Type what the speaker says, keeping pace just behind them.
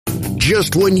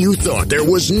just when you thought there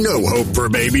was no hope for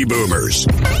baby boomers.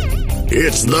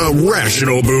 It's the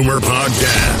Rational Boomer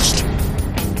Podcast.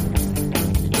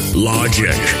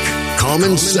 Logic,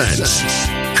 common sense,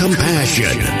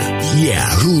 compassion. Yeah,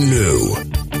 who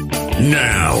knew?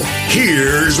 Now,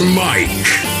 here's Mike.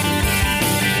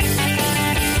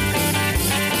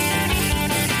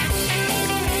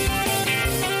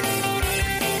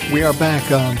 We are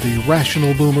back on the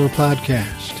Rational Boomer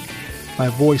Podcast. My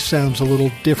voice sounds a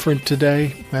little different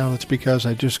today. Well, it's because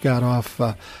I just got off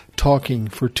talking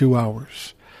for 2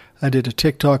 hours. I did a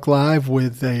TikTok live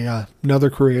with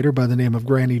another creator by the name of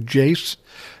Granny Jace.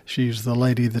 She's the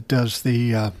lady that does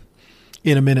the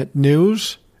In a Minute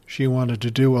news. She wanted to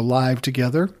do a live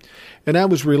together, and I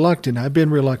was reluctant. I've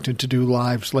been reluctant to do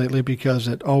lives lately because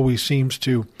it always seems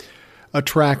to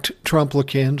attract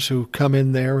Trumplicans who come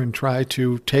in there and try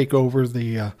to take over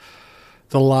the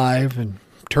live and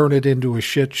turn it into a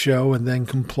shit show and then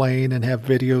complain and have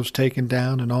videos taken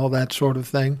down and all that sort of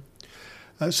thing.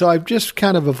 So I've just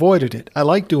kind of avoided it. I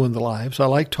like doing the lives. I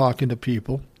like talking to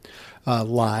people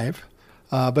live,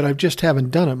 but I just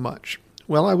haven't done it much.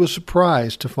 Well, I was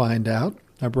surprised to find out.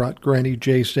 I brought Granny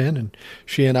Jace in, and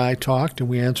she and I talked, and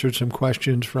we answered some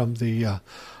questions from the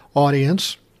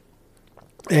audience.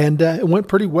 And it went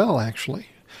pretty well, actually.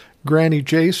 Granny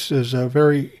Jace is a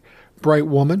very bright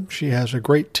woman. She has a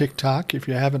great TikTok. If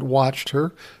you haven't watched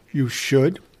her, you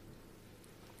should.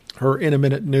 Her In a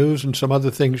Minute news and some other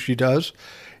things she does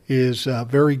is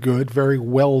very good, very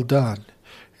well done,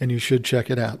 and you should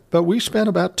check it out. But we spent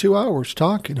about 2 hours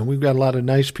talking, and we've got a lot of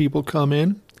nice people come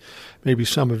in. Maybe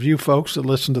some of you folks that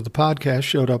listen to the podcast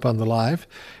showed up on the live,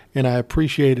 and I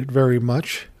appreciate it very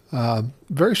much.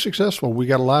 Very successful. We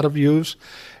got a lot of views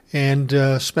and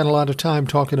spent a lot of time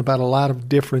talking about a lot of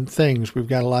different things. We've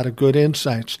got a lot of good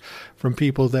insights from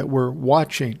people that were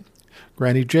watching.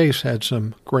 Granny Jace had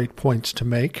some great points to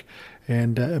make,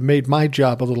 and it made my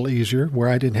job a little easier where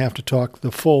I didn't have to talk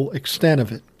the full extent of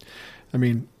it. I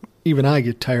mean, even I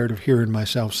get tired of hearing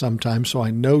myself sometimes, so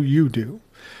I know you do.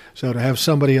 So to have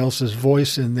somebody else's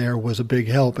voice in there was a big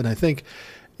help, and I think,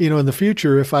 in the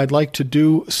future, if I'd like to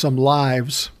do some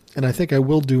lives, and I think I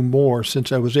will do more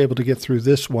since I was able to get through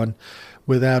this one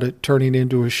without it turning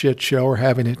into a shit show or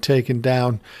having it taken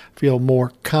down, feel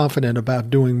more confident about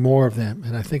doing more of them.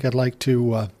 And I think I'd like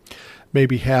to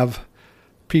maybe have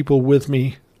people with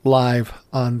me live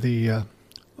on the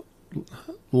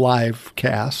live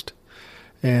cast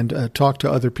and talk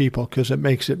to other people because it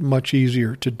makes it much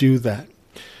easier to do that.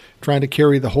 Trying to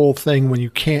carry the whole thing when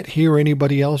you can't hear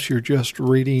anybody else, you're just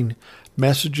reading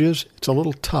messages, it's a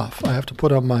little tough. I have to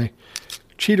put on my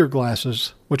cheater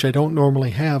glasses, which I don't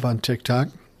normally have on TikTok,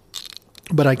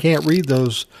 but I can't read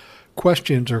those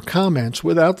questions or comments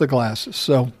without the glasses,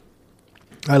 so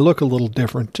I look a little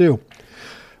different too.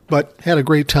 But had a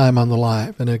great time on the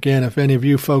live, and again, if any of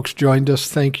you folks joined us,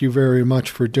 thank you very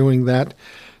much for doing that.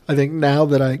 I think now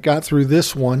that I got through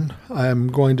this one, I'm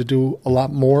going to do a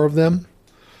lot more of them,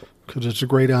 because it's a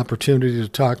great opportunity to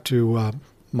talk to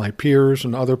my peers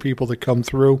and other people that come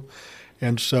through.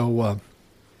 And so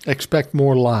expect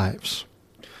more lives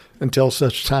until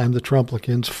such time the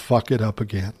Trumplicans fuck it up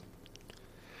again.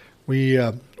 We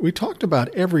talked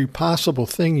about every possible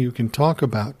thing you can talk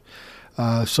about.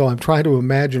 So I'm trying to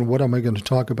imagine what am I going to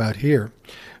talk about here.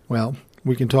 Well,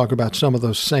 we can talk about some of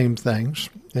those same things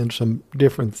and some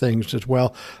different things as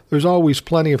well. There's always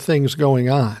plenty of things going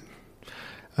on.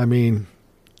 I mean,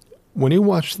 when you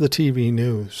watch the TV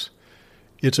news,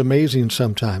 it's amazing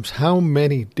sometimes how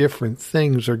many different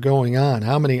things are going on,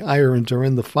 how many irons are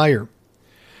in the fire.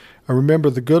 I remember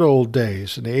the good old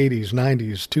days in the 80s,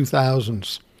 90s,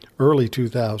 2000s, early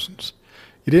 2000s.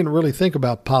 You didn't really think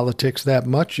about politics that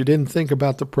much. You didn't think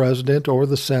about the president or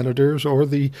the senators or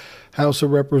the House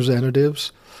of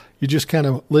Representatives. You just kind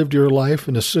of lived your life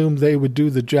and assumed they would do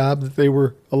the job that they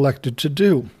were elected to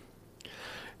do.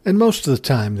 And most of the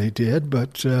time they did,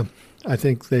 but I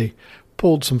think they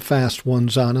pulled some fast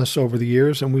ones on us over the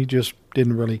years, and we just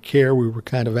didn't really care. We were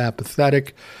kind of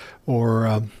apathetic,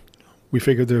 or we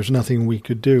figured there's nothing we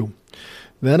could do.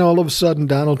 Then all of a sudden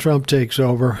Donald Trump takes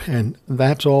over, and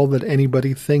that's all that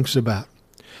anybody thinks about.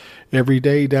 Every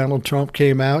day Donald Trump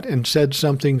came out and said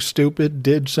something stupid,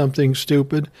 did something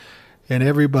stupid, and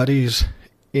everybody's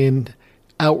in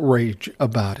outrage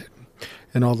about it.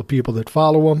 And all the people that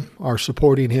follow him are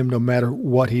supporting him no matter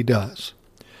what he does.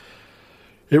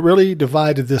 It really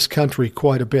divided this country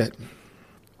quite a bit.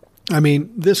 I mean,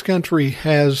 this country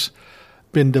has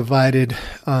been divided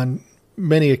on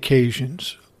many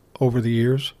occasions over the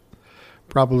years.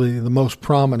 Probably the most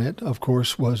prominent, of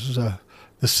course, was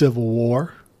the Civil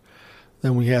War.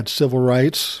 Then we had civil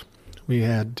rights. We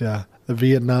had the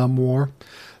Vietnam War.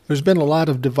 There's been a lot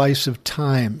of divisive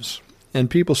times, and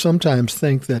people sometimes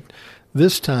think that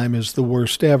this time is the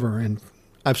worst ever. And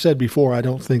I've said before, I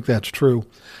don't think that's true.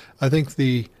 I think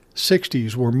the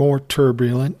 60s were more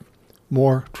turbulent,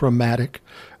 more traumatic,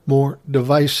 more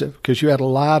divisive, because you had a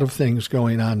lot of things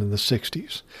going on in the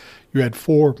 60s. You had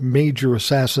 4 major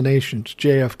assassinations: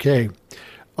 JFK,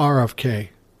 RFK,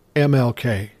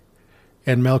 MLK,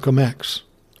 and Malcolm X,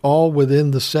 all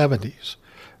within the 70s.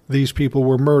 These people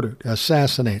were murdered,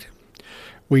 assassinated.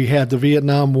 We had the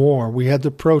Vietnam War. We had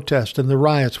the protests and the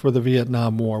riots for the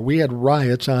Vietnam War. We had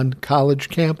riots on college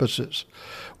campuses.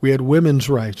 We had women's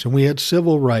rights, and we had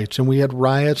civil rights, and we had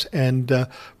riots and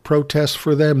protests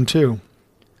for them too.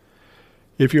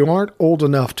 If you aren't old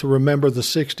enough to remember the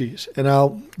 60s, and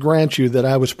I'll grant you that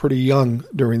I was pretty young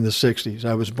during the 60s.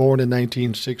 I was born in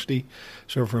 1960,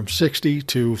 so from 60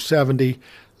 to 70,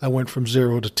 I went from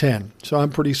 0 to 10. So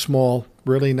I'm pretty small,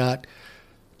 really not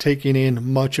taking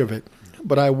in much of it.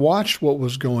 But I watched what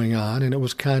was going on, and it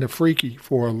was kind of freaky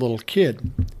for a little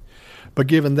kid. But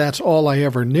given that's all I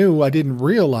ever knew, I didn't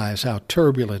realize how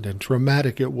turbulent and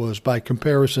traumatic it was by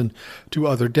comparison to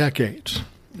other decades.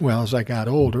 Well, as I got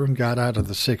older and got out of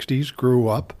the 60s, grew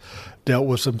up, dealt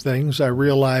with some things, I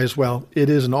realized, well, it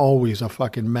isn't always a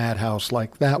fucking madhouse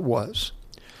like that was.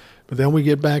 But then we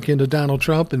get back into Donald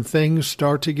Trump and things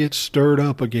start to get stirred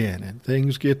up again and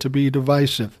things get to be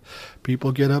divisive.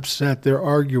 People get upset, they're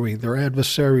arguing, they're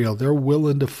adversarial, they're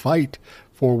willing to fight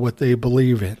for what they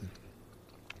believe in.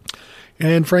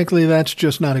 And frankly, that's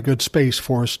just not a good space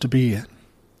for us to be in.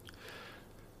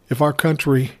 If our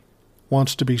country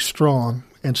wants to be strong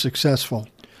and successful,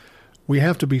 we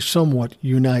have to be somewhat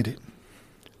united.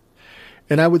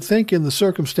 And I would think in the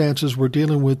circumstances we're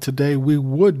dealing with today, we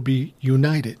would be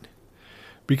united.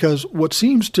 Because what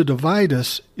seems to divide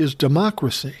us is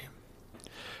democracy.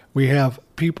 We have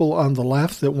people on the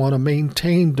left that want to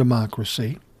maintain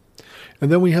democracy.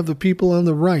 And then we have the people on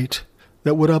the right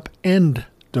that would upend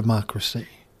democracy.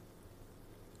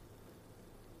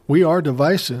 We are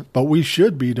divisive, but we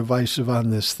should be divisive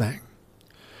on this thing.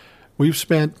 We've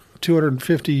spent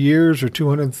 250 years or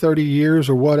 230 years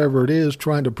or whatever it is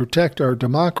trying to protect our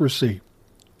democracy.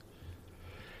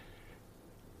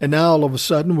 And now all of a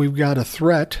sudden we've got a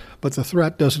threat, but the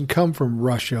threat doesn't come from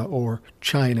Russia or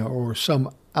China or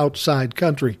some outside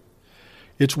country.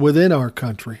 It's within our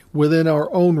country, within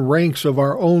our own ranks of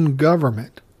our own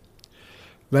government.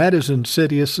 That is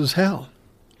insidious as hell.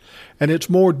 And it's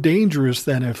more dangerous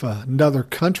than if another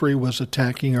country was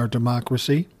attacking our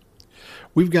democracy.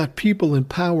 We've got people in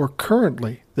power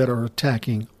currently that are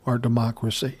attacking our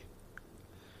democracy.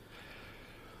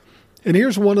 And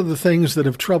here's one of the things that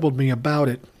have troubled me about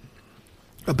it,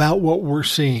 about what we're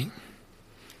seeing.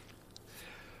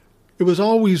 It was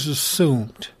always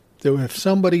assumed that if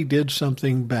somebody did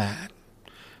something bad,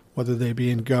 whether they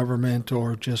be in government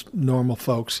or just normal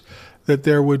folks, that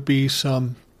there would be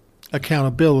some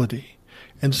accountability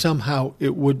and somehow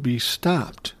it would be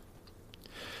stopped.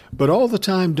 But all the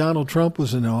time Donald Trump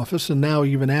was in office, and now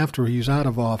even after he's out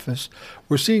of office,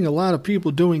 we're seeing a lot of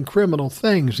people doing criminal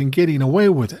things and getting away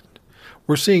with it.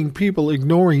 We're seeing people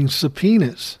ignoring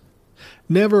subpoenas.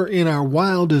 Never in our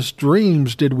wildest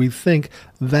dreams did we think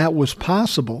that was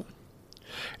possible.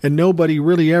 And nobody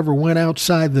really ever went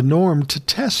outside the norm to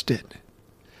test it.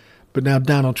 But now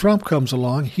Donald Trump comes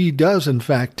along, he does in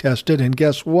fact test it, and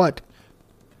guess what?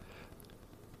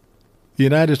 The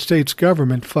United States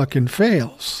government fucking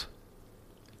fails.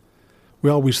 We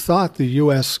always thought the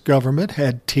U.S. government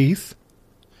had teeth,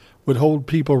 would hold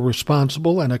people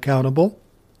responsible and accountable.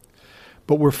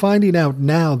 But we're finding out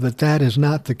now that that is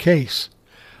not the case.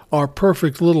 Our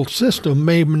perfect little system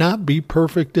may not be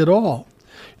perfect at all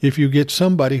if you get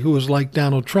somebody who is like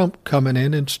Donald Trump coming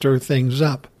in and stir things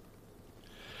up.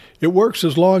 It works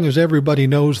as long as everybody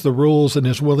knows the rules and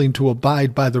is willing to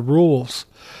abide by the rules.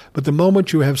 But the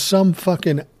moment you have some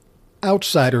fucking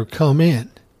outsider come in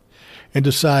and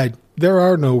decide, there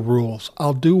are no rules,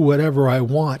 I'll do whatever I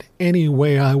want, any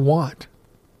way I want.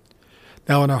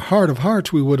 Now, in our heart of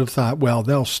hearts, we would have thought, well,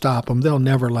 they'll stop them. They'll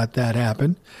never let that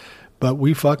happen. But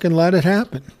we fucking let it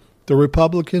happen. The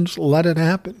Republicans let it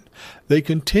happen. They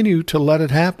continue to let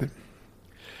it happen.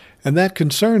 And that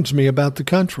concerns me about the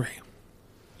country.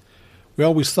 We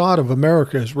always thought of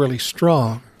America as really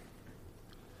strong,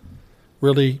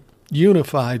 really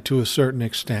unified to a certain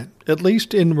extent, at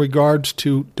least in regards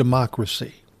to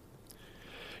democracy.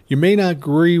 You may not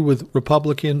agree with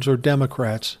Republicans or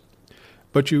Democrats,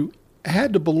 but you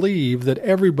had to believe that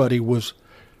everybody was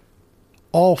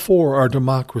all for our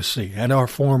democracy and our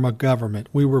form of government.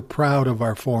 We were proud of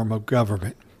our form of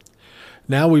government.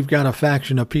 Now we've got a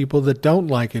faction of people that don't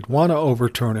like it, want to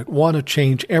overturn it, want to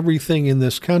change everything in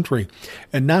this country,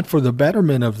 and not for the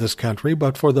betterment of this country,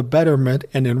 but for the betterment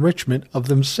and enrichment of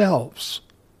themselves.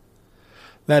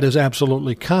 That is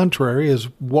absolutely contrary as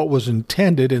what was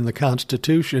intended in the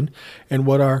Constitution and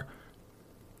what our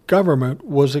government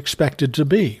was expected to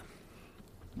be.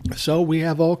 So we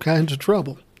have all kinds of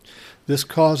trouble. This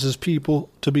causes people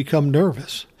to become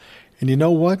nervous. And you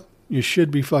know what? You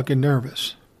should be fucking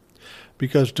nervous.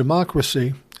 Because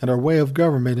democracy and our way of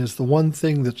government is the one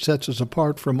thing that sets us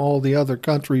apart from all the other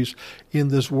countries in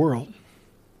this world.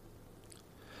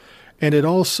 And it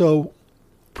also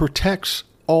protects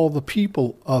all the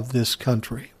people of this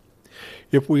country.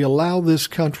 If we allow this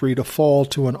country to fall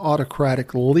to an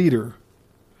autocratic leader,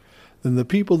 then the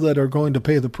people that are going to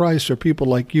pay the price are people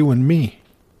like you and me,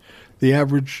 the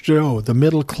average Joe, the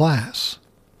middle class.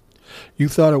 You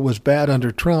thought it was bad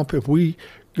under Trump. If we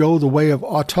go the way of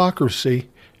autocracy,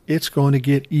 it's going to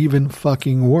get even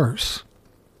fucking worse.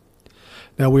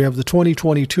 Now we have the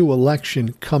 2022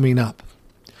 election coming up.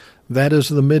 That is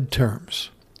the midterms.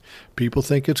 People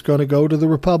think it's going to go to the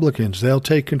Republicans. They'll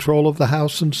take control of the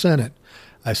House and Senate.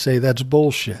 I say that's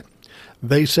bullshit.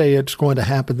 They say it's going to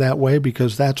happen that way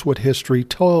because that's what history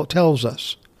tells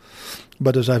us.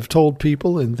 But as I've told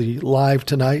people in the live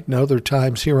tonight and other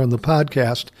times here on the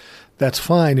podcast, that's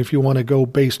fine if you want to go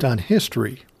based on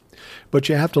history. But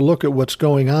you have to look at what's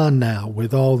going on now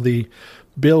with all the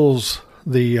bills,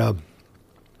 the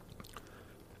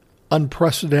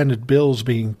unprecedented bills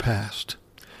being passed,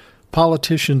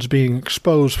 politicians being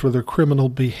exposed for their criminal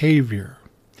behavior.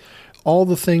 All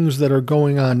the things that are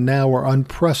going on now are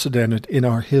unprecedented in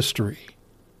our history.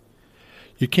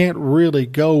 You can't really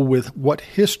go with what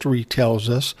history tells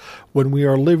us when we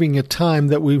are living a time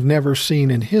that we've never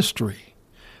seen in history.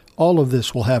 All of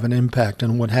this will have an impact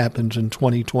on what happens in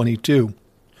 2022.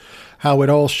 How it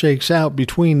all shakes out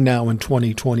between now and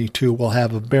 2022 will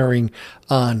have a bearing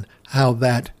on how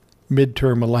that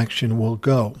midterm election will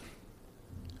go.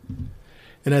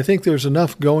 And I think there's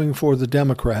enough going for the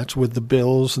Democrats with the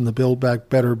bills and the Build Back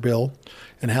Better bill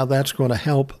and how that's going to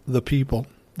help the people.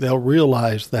 They'll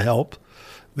realize the help.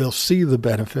 They'll see the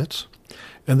benefits.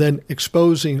 And then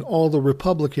exposing all the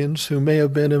Republicans who may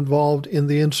have been involved in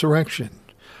the insurrection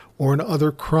or in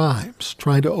other crimes,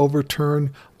 trying to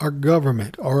overturn our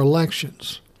government, our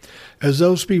elections. As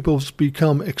those people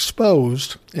become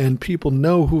exposed and people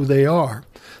know who they are,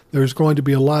 there's going to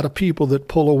be a lot of people that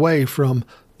pull away from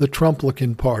the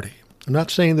Trumplican Party. I'm not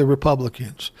saying the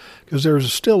Republicans, because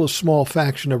there's still a small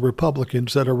faction of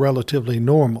Republicans that are relatively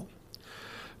normal.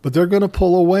 But they're going to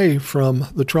pull away from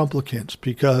the Trumplicans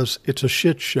because it's a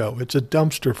shit show. It's a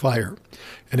dumpster fire.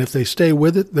 And if they stay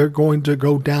with it, they're going to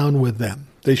go down with them.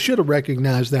 They should have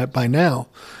recognized that by now,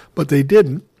 but they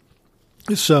didn't.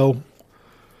 So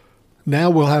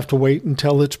now we'll have to wait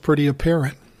until it's pretty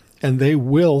apparent, and they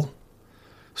will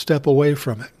step away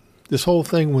from it. This whole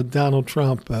thing with Donald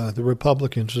Trump, the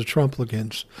Republicans, the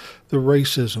Trumplicans, the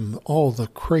racism, all the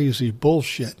crazy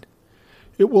bullshit,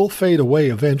 it will fade away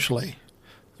eventually.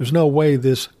 There's no way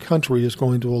this country is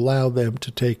going to allow them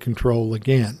to take control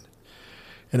again.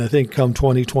 And I think come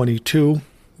 2022,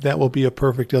 that will be a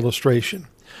perfect illustration.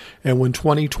 And when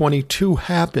 2022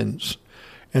 happens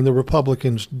and the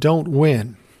Republicans don't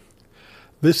win,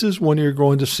 this is when you're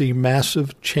going to see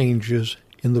massive changes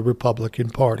in the Republican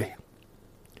Party.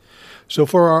 So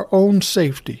for our own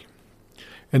safety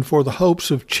and for the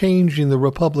hopes of changing the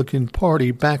Republican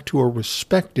Party back to a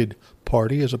respected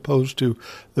party as opposed to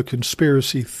the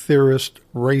conspiracy theorist,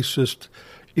 racist,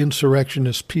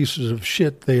 insurrectionist pieces of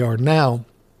shit they are now,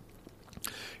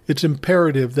 it's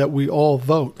imperative that we all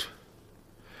vote.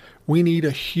 We need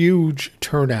a huge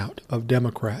turnout of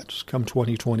Democrats come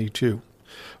 2022.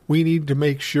 We need to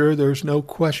make sure there's no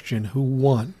question who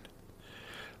won.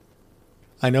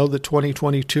 I know that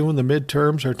 2022 and the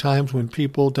midterms are times when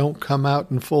people don't come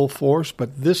out in full force,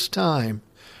 but this time,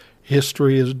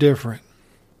 history is different.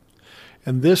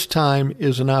 And this time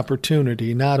is an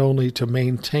opportunity not only to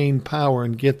maintain power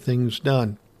and get things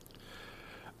done,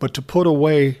 but to put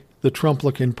away the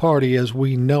Trumplican Party as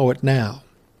we know it now.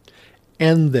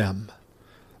 End them.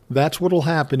 That's what will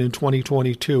happen in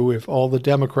 2022 if all the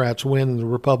Democrats win and the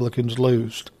Republicans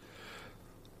lose.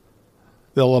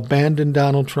 They'll abandon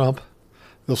Donald Trump.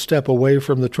 They'll step away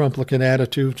from the Trumplican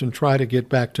attitudes and try to get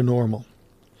back to normal.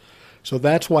 So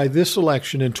that's why this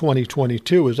election in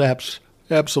 2022 is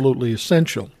absolutely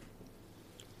essential.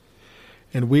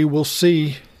 And we will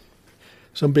see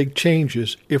some big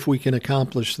changes if we can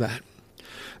accomplish that.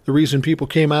 The reason people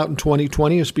came out in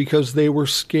 2020 is because they were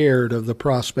scared of the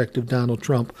prospect of Donald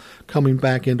Trump coming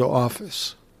back into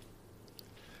office.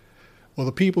 Well,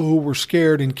 the people who were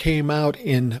scared and came out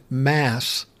in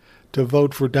mass to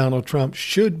vote for Donald Trump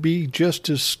should be just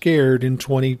as scared in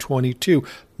 2022,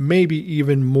 maybe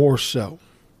even more so.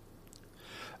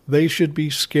 They should be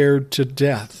scared to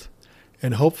death,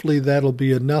 and hopefully that'll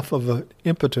be enough of an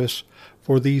impetus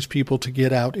for these people to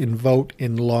get out and vote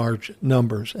in large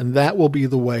numbers. And that will be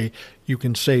the way you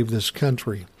can save this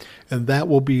country. And that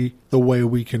will be the way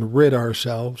we can rid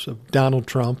ourselves of Donald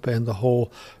Trump and the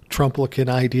whole Trumplican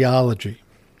ideology.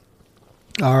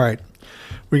 All right.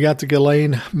 We got the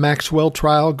Ghislaine Maxwell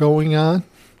trial going on.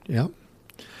 Yep.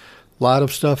 A lot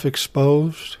of stuff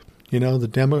exposed. You know,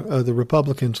 the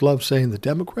Republicans love saying the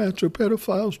Democrats are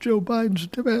pedophiles. Joe Biden's a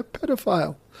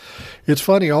pedophile. It's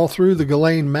funny, all through the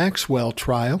Ghislaine Maxwell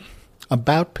trial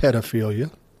about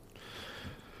pedophilia,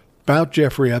 about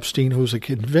Jeffrey Epstein, who's a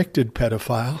convicted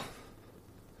pedophile,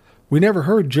 we never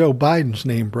heard Joe Biden's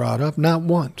name brought up, not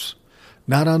once.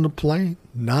 Not on the plane,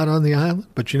 not on the island.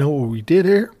 But you know what we did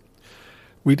hear?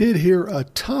 We did hear a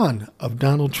ton of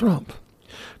Donald Trump.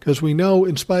 Because we know,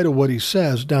 in spite of what he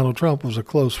says, Donald Trump was a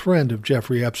close friend of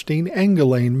Jeffrey Epstein and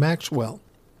Ghislaine Maxwell.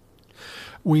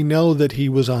 We know that he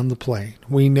was on the plane.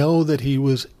 We know that he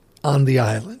was on the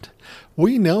island.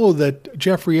 We know that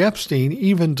Jeffrey Epstein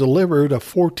even delivered a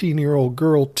 14-year-old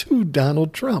girl to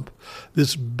Donald Trump.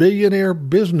 This billionaire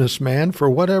businessman, for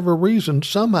whatever reason,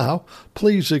 somehow,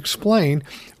 please explain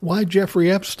why Jeffrey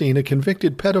Epstein, a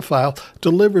convicted pedophile,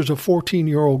 delivers a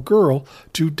 14-year-old girl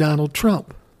to Donald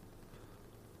Trump.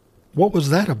 What was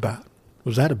that about?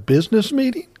 Was that a business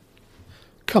meeting?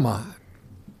 Come on.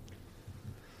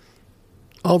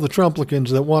 All the Trumplicans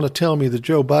that want to tell me that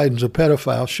Joe Biden's a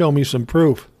pedophile, show me some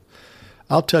proof.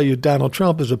 I'll tell you Donald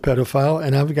Trump is a pedophile,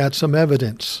 and I've got some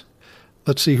evidence.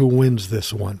 Let's see who wins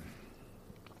this one.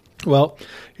 Well,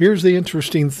 here's the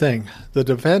interesting thing. The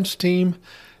defense team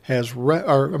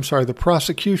the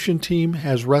prosecution team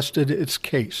has rested its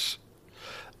case.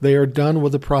 They are done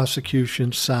with the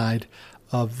prosecution side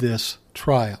of this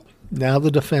trial. Now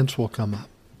the defense will come up.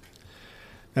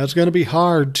 Now it's going to be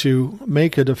hard to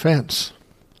make a defense.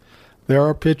 There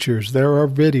are pictures, there are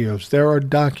videos, there are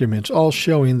documents all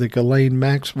showing that Ghislaine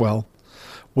Maxwell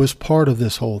was part of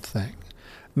this whole thing.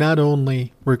 Not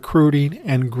only recruiting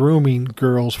and grooming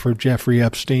girls for Jeffrey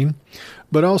Epstein,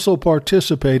 but also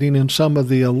participating in some of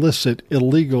the illicit,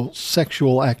 illegal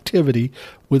sexual activity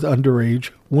with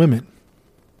underage women.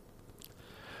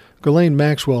 Ghislaine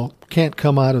Maxwell can't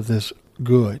come out of this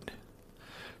good.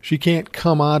 She can't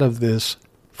come out of this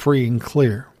free and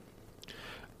clear.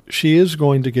 She is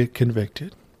going to get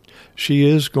convicted. She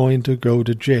is going to go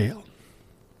to jail.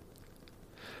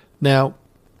 Now,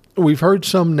 we've heard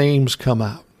some names come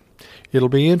out. It'll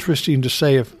be interesting to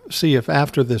see if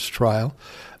after this trial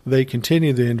they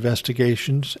continue the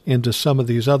investigations into some of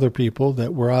these other people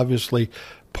that were obviously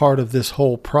part of this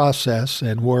whole process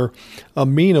and were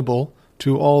amenable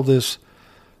to all this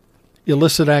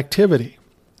illicit activity,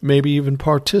 maybe even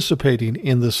participating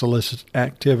in this illicit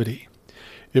activity.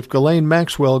 If Ghislaine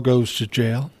Maxwell goes to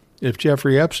jail, if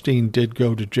Jeffrey Epstein did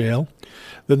go to jail,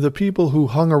 then the people who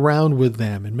hung around with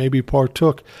them and maybe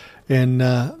partook in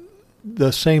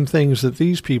the same things that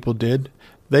these people did,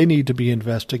 they need to be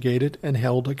investigated and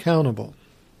held accountable.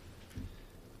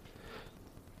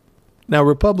 Now,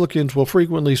 Republicans will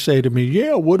frequently say to me,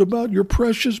 yeah, what about your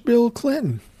precious Bill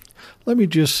Clinton? Let me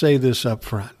just say this up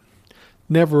front.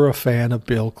 Never a fan of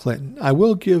Bill Clinton. I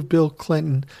will give Bill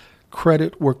Clinton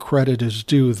credit where credit is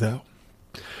due, though.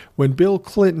 When Bill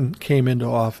Clinton came into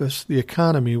office, the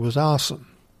economy was awesome.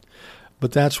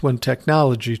 But that's when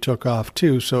technology took off,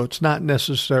 too, so it's not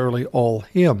necessarily all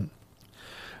him.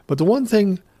 But the one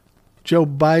thing Joe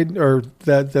Biden, or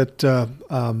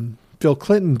that Bill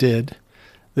Clinton did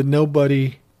that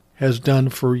nobody has done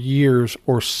for years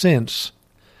or since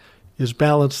is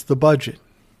balance the budget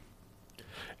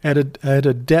at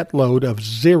a debt load of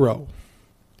zero.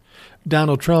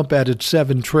 Donald Trump added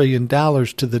 $7 trillion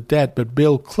to the debt, but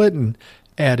Bill Clinton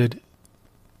added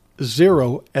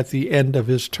zero at the end of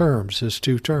his terms, his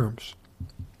 2 terms.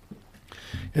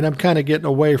 And I'm kind of getting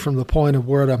away from the point of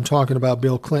where I'm talking about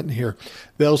Bill Clinton here.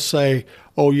 They'll say,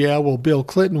 oh, yeah, well, Bill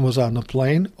Clinton was on the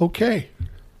plane. Okay.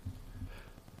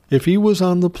 If he was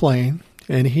on the plane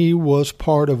and he was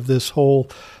part of this whole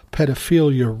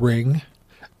pedophilia ring,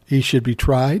 he should be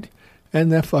tried,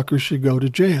 and that fucker should go to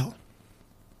jail.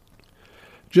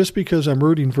 Just because I'm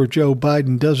rooting for Joe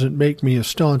Biden doesn't make me a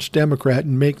staunch Democrat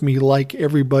and make me like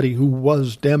everybody who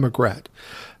was Democrat.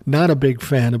 Not a big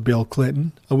fan of Bill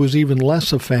Clinton. I was even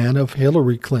less a fan of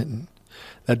Hillary Clinton.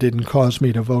 That didn't cause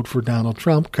me to vote for Donald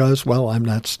Trump because, well, I'm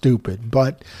not stupid.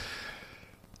 But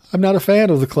I'm not a fan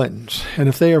of the Clintons. And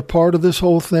if they are part of this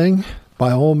whole thing,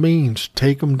 by all means,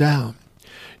 take them down.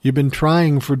 You've been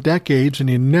trying for decades and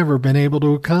you've never been able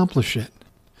to accomplish it.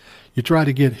 You tried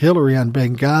to get Hillary on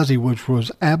Benghazi, which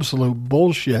was absolute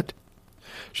bullshit.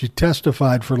 She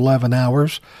testified for 11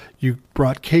 hours. You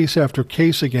brought case after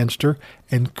case against her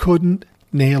and couldn't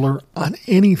nail her on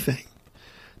anything.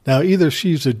 Now, either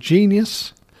she's a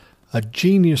genius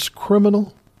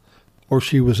criminal, or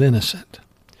she was innocent.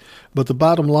 But the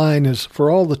bottom line is,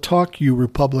 for all the talk you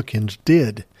Republicans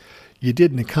did, you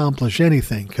didn't accomplish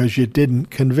anything because you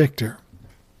didn't convict her.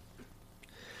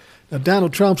 Now,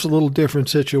 Donald Trump's a little different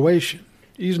situation.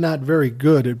 He's not very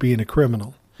good at being a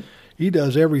criminal. He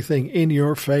does everything in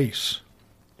your face.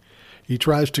 He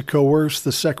tries to coerce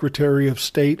the Secretary of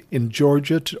State in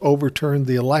Georgia to overturn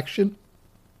the election.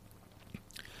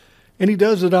 And he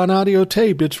does it on audio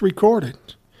tape. It's recorded.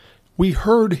 We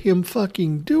heard him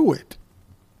fucking do it.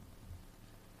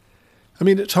 I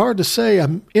mean, it's hard to say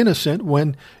I'm innocent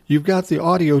when you've got the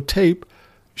audio tape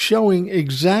showing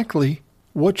exactly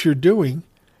what you're doing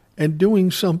and doing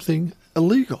something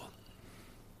illegal.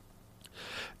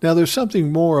 Now, there's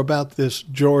something more about this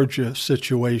Georgia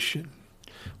situation.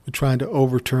 We're trying to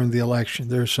overturn the election.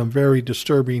 There's some very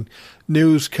disturbing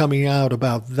news coming out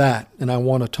about that, and I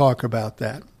want to talk about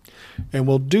that. And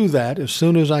we'll do that as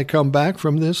soon as I come back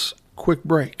from this quick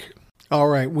break. All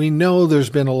right, we know there's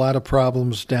been a lot of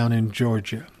problems down in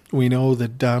Georgia. We know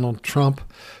that Donald Trump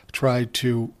tried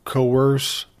to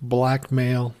coerce,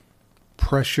 blackmail,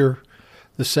 pressure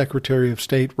the Secretary of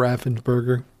State,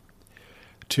 Raffensperger,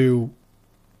 to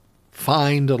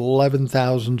find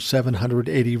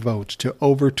 11,780 votes to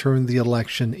overturn the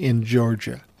election in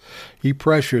Georgia. He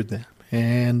pressured them,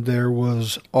 and there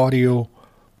was audio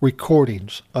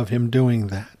recordings of him doing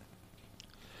that.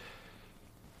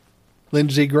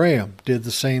 Lindsey Graham did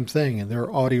the same thing, and there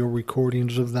are audio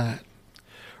recordings of that.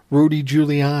 Rudy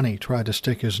Giuliani tried to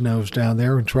stick his nose down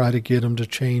there and try to get him to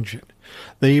change it.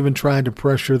 They even tried to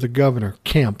pressure the governor,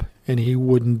 Kemp, and he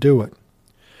wouldn't do it.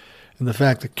 And the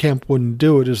fact that Kemp wouldn't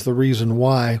do it is the reason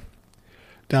why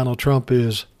Donald Trump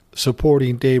is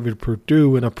supporting David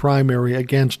Perdue in a primary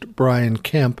against Brian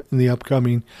Kemp in the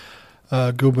upcoming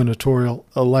gubernatorial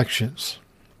elections.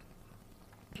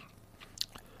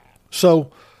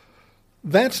 So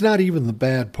that's not even the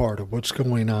bad part of what's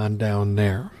going on down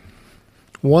there.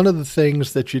 One of the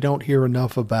things that you don't hear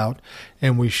enough about,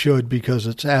 and we should because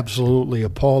it's absolutely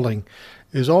appalling,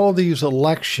 is all these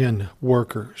election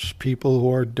workers, people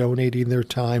who are donating their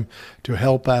time to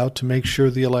help out, to make sure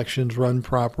the elections run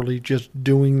properly, just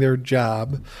doing their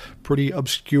job. Pretty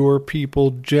obscure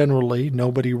people generally.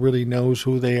 Nobody really knows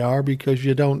who they are because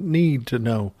you don't need to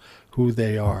know who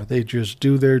they are. They just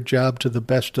do their job to the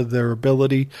best of their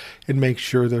ability and make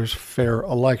sure there's fair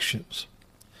elections.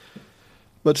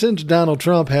 But since Donald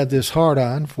Trump had this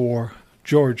hard-on for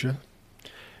Georgia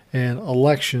and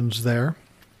elections there,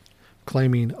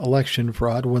 claiming election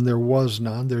fraud when there was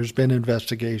none, there's been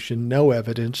investigation, no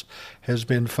evidence has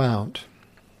been found.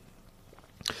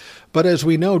 But as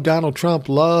we know, Donald Trump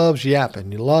loves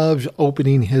yapping. He loves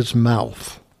opening his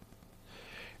mouth.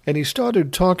 And he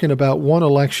started talking about one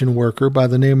election worker by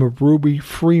the name of Ruby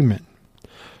Freeman.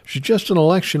 She's just an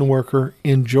election worker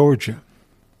in Georgia.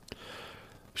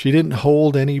 She didn't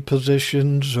hold any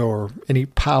positions or any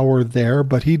power there,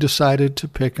 but he decided to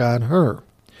pick on her,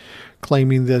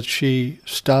 claiming that she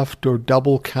stuffed or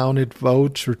double-counted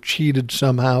votes or cheated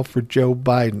somehow for Joe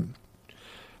Biden.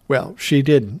 Well, she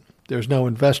didn't. There's no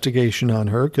investigation on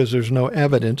her because there's no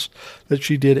evidence that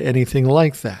she did anything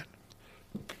like that.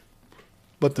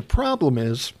 But the problem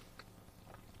is,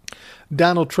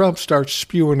 Donald Trump starts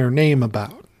spewing her name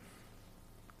about.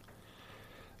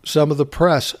 Some of the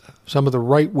press, some of the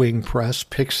right-wing press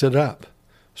picks it up,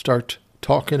 start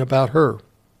talking about her.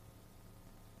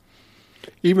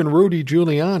 Even Rudy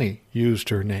Giuliani used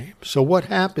her name. So what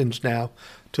happens now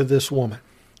to this woman?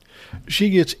 She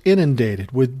gets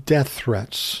inundated with death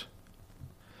threats,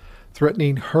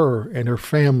 threatening her and her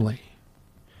family,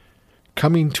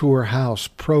 coming to her house,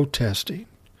 protesting,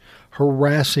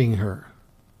 harassing her.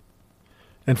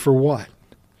 And for what?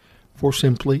 For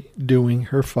simply doing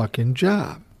her fucking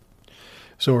job.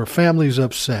 So her family's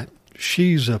upset.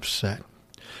 She's upset.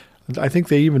 I think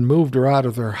they even moved her out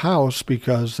of their house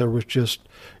because there was just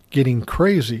getting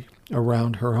crazy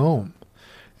around her home.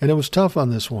 And it was tough on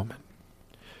this woman.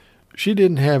 She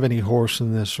didn't have any horse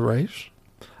in this race.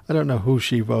 I don't know who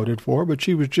she voted for, but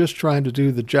she was just trying to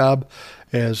do the job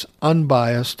as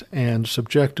unbiased and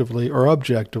subjectively or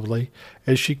objectively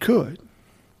as she could.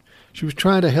 She was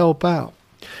trying to help out.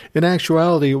 In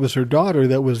actuality, it was her daughter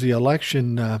that was the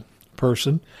election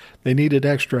person. They needed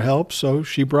extra help, so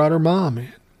she brought her mom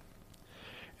in.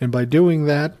 And by doing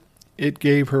that, it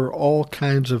gave her all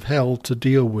kinds of hell to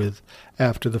deal with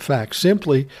after the fact,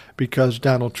 simply because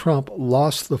Donald Trump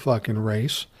lost the fucking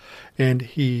race, and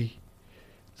he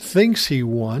thinks he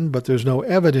won, but there's no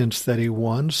evidence that he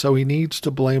won, so he needs to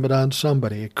blame it on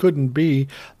somebody. It couldn't be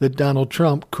that Donald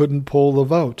Trump couldn't pull the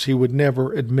votes. He would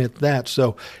never admit that,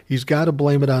 so he's got to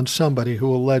blame it on somebody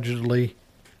who allegedly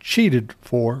cheated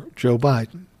for Joe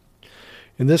Biden.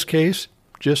 In this case,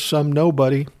 just some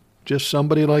nobody, just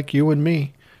somebody like you and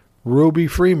me, Ruby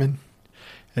Freeman.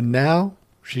 And now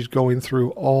she's going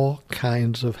through all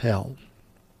kinds of hell.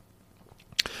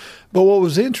 But what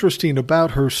was interesting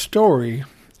about her story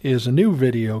is a new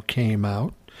video came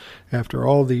out after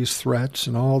all these threats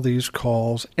and all these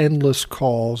calls, endless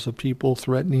calls of people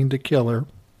threatening to kill her.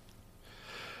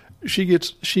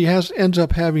 Ends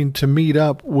up having to meet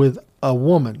up with a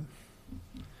woman.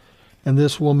 And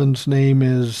this woman's name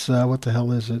is, what the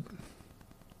hell is it?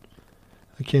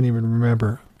 I can't even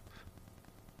remember.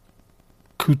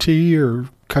 Kuti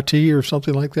or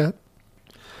something like that.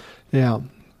 Yeah.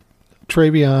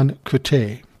 Trevian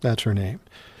Kuti, that's her name.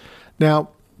 Now,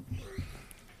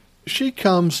 she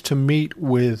comes to meet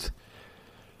with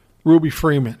Ruby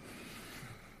Freeman.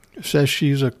 Says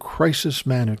she's a crisis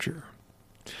manager.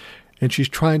 And she's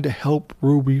trying to help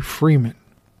Ruby Freeman.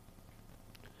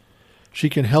 She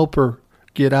can help her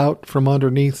get out from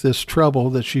underneath this trouble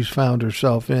that she's found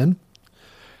herself in.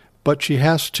 But she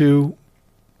has to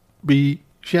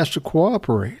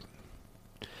cooperate.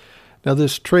 Now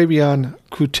this Trevian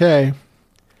Kuti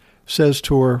says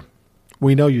to her,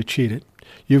 we know you cheated.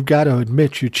 You've got to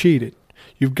admit you cheated.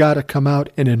 You've got to come out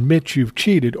and admit you've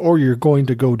cheated or you're going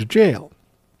to go to jail.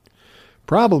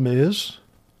 Problem is,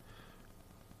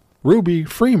 Ruby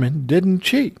Freeman didn't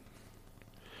cheat.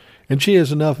 And she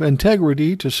has enough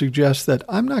integrity to suggest that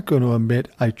I'm not going to admit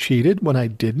I cheated when I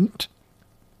didn't.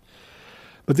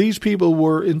 But these people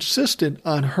were insistent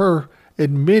on her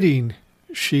admitting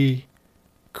she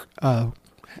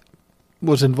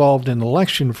was involved in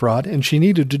election fraud, and she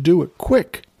needed to do it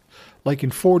quick, like in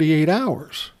 48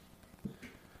 hours.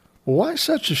 Why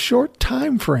such a short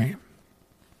time frame?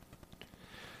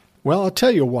 Well, I'll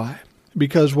tell you why.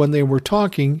 Because when they were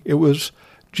talking, it was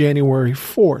January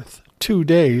 4th, 2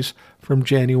 days from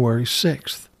January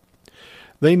 6th.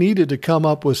 They needed to come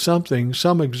up with something,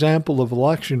 some example of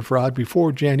election fraud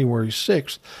before January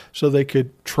 6th so they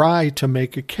could try to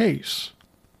make a case.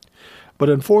 But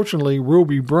unfortunately,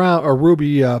 Ruby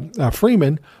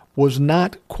Freeman was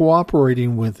not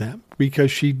cooperating with them because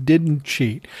she didn't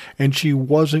cheat, and she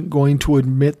wasn't going to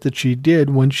admit that she did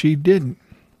when she didn't.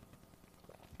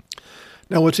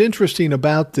 Now, what's interesting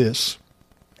about this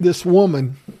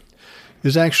woman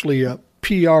is actually a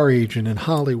PR agent in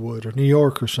Hollywood or New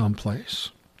York or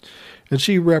someplace. And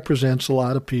she represents a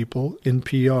lot of people in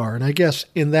PR. And I guess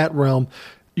in that realm,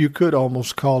 you could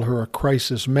almost call her a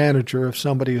crisis manager. If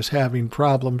somebody is having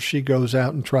problems, she goes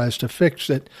out and tries to fix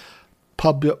it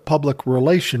public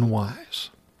relation-wise.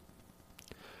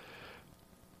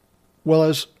 Well,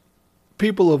 as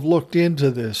people have looked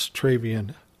into this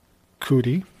Trevian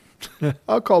Kuti,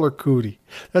 I'll call her Kuti.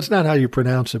 That's not how you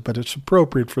pronounce it, but it's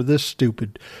appropriate for this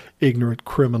stupid, ignorant,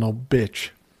 criminal bitch.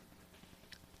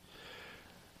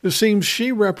 It seems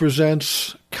she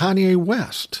represents Kanye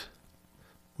West,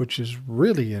 which is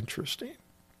really interesting.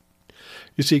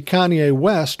 You see, Kanye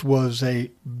West was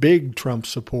a big Trump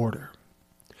supporter.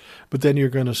 But then you're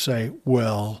going to say,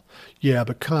 well, yeah,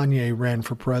 but Kanye ran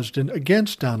for president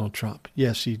against Donald Trump.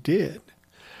 Yes, he did.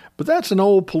 But that's an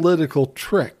old political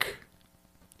trick.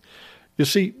 You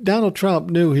see, Donald Trump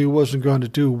knew he wasn't going to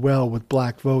do well with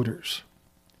black voters.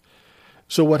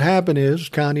 So what happened is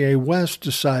Kanye West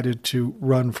decided to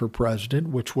run for president,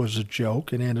 which was a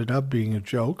joke and ended up being a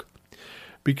joke,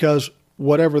 because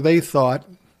whatever they thought,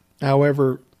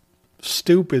 however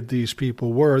stupid these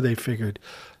people were, they figured,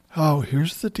 oh,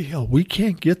 here's the deal. We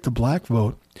can't get the black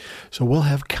vote, so we'll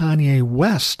have Kanye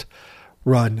West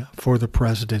run for the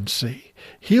presidency.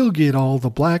 He'll get all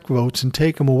the black votes and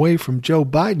take them away from Joe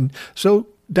Biden, so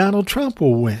Donald Trump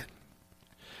will win.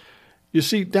 You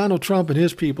see, Donald Trump and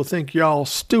his people think y'all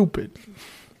stupid,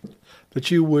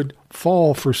 that you would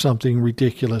fall for something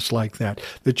ridiculous like that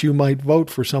you might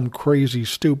vote for some crazy,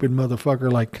 stupid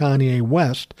motherfucker like Kanye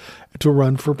West to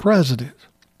run for president.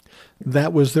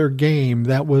 That was their game.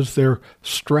 That was their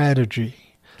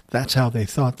strategy. That's how they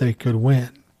thought they could win.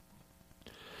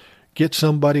 Get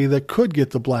somebody that could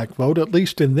get the black vote, at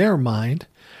least in their mind,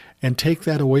 and take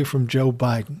that away from Joe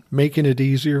Biden, making it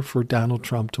easier for Donald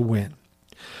Trump to win.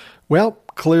 Well,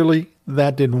 clearly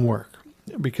that didn't work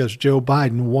because Joe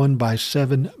Biden won by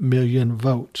 7 million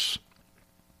votes.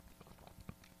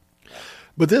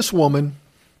 But this woman,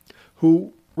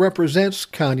 who represents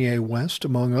Kanye West,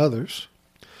 among others,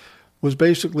 was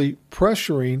basically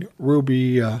pressuring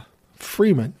Ruby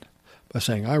Freeman by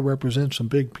saying, I represent some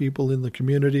big people in the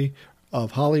community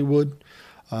of Hollywood.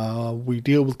 We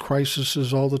deal with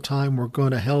crises all the time. We're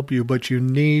going to help you, but you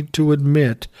need to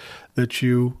admit that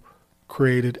you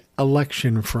created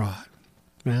election fraud.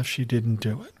 Well, she didn't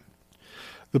do it.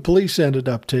 The police ended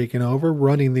up taking over,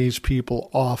 running these people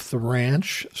off the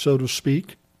ranch, so to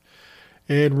speak.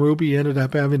 And Ruby ended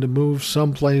up having to move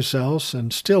someplace else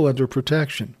and still under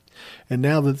protection. And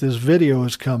now that this video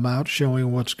has come out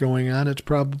showing what's going on, it's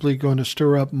probably going to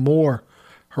stir up more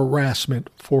harassment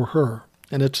for her.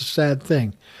 And it's a sad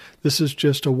thing. This is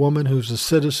just a woman who's a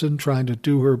citizen trying to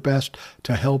do her best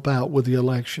to help out with the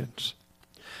elections.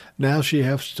 Now she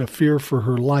has to fear for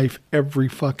her life every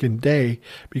fucking day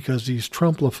because these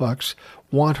Trumplafucks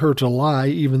want her to lie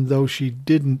even though she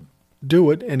didn't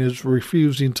do it and is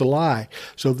refusing to lie.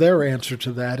 So their answer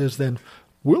to that is then,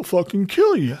 we'll fucking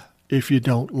kill you if you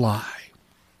don't lie.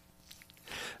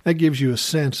 That gives you a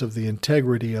sense of the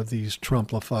integrity of these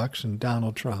Trumplafucks and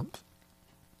Donald Trump.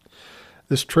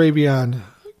 This Travion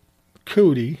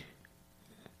Cootie,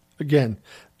 again,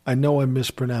 I know I'm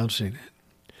mispronouncing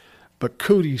it, but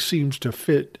Cootie seems to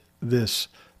fit this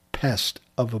pest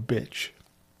of a bitch.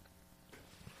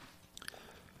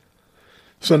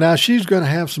 So now she's going to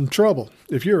have some trouble.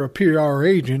 If you're a PR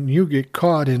agent and you get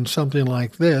caught in something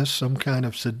like this, some kind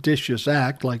of seditious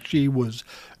act like she was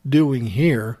doing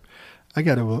here, I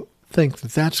got to think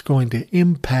that that's going to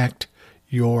impact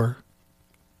your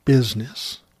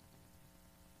business.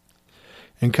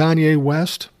 And Kanye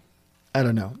West, I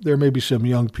don't know. There may be some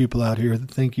young people out here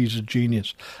that think he's a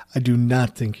genius. I do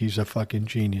not think he's a fucking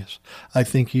genius. I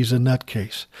think he's a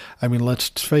nutcase. I mean, let's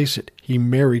face it. He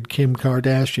married Kim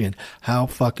Kardashian. How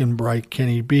fucking bright can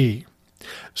he be?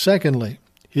 Secondly,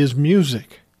 his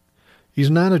music.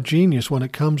 He's not a genius when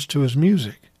it comes to his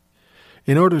music.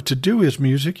 In order to do his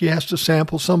music, he has to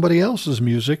sample somebody else's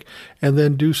music and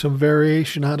then do some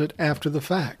variation on it after the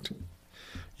fact.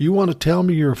 You want to tell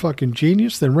me you're a fucking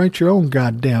genius? Then write your own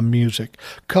goddamn music.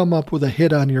 Come up with a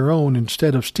hit on your own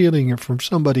instead of stealing it from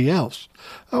somebody else.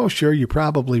 Oh, sure, you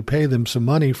probably pay them some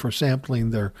money for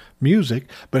sampling their music,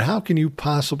 but how can you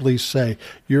possibly say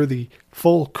you're the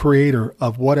full creator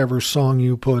of whatever song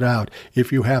you put out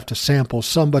if you have to sample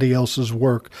somebody else's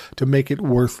work to make it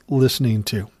worth listening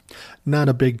to? Not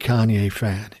a big Kanye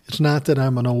fan. It's not that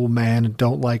I'm an old man and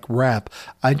don't like rap.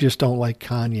 I just don't like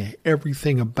Kanye.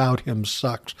 Everything about him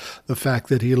sucks. The fact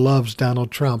that he loves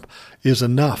Donald Trump is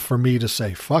enough for me to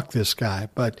say, fuck this guy.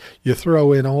 But you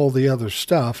throw in all the other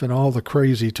stuff and all the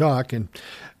crazy talk, and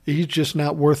he's just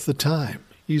not worth the time.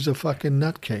 He's a fucking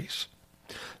nutcase.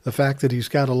 The fact that he's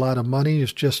got a lot of money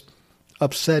is just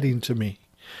upsetting to me.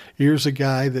 Here's a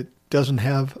guy that doesn't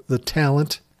have the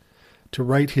talent to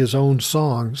write his own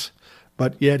songs,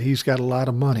 but yet he's got a lot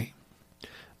of money.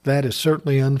 That is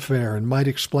certainly unfair and might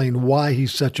explain why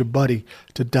he's such a buddy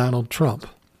to Donald Trump.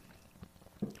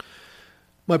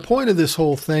 My point of this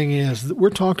whole thing is that we're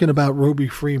talking about Ruby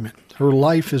Freeman. Her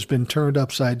life has been turned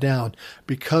upside down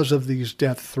because of these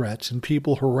death threats and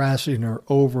people harassing her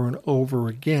over and over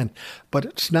again. But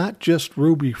it's not just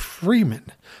Ruby Freeman.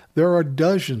 There are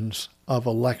dozens of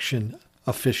election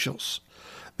officials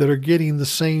that are getting the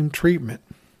same treatment.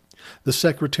 The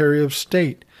Secretary of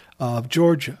State of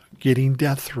Georgia getting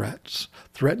death threats,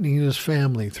 threatening his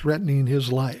family, threatening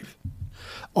his life.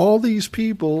 All these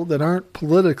people that aren't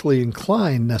politically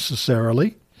inclined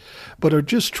necessarily, but are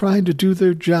just trying to do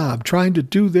their job, trying to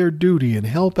do their duty and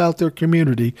help out their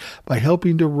community by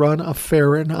helping to run a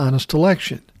fair and honest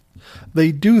election.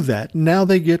 They do that. Now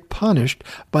they get punished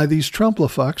by these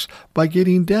Trumplafucks by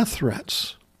getting death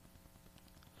threats.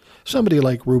 Somebody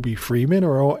like Ruby Freeman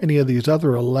or any of these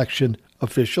other election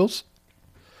officials,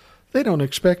 they don't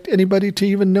expect anybody to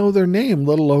even know their name,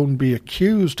 let alone be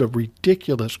accused of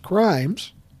ridiculous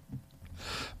crimes.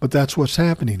 But that's what's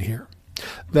happening here.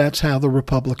 That's how the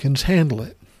Republicans handle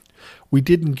it. We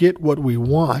didn't get what we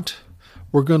want.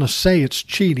 We're going to say it's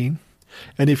cheating.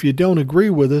 And if you don't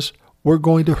agree with us, we're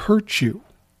going to hurt you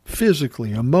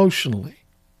physically, emotionally,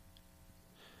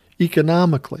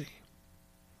 economically.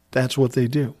 That's what they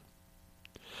do.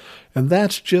 And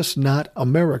that's just not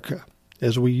America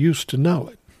as we used to know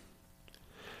it.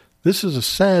 This is a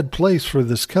sad place for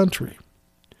this country.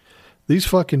 These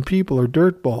fucking people are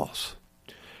dirtballs.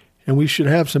 And we should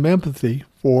have some empathy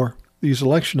for these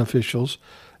election officials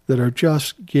that are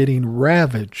just getting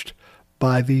ravaged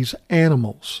by these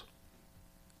animals.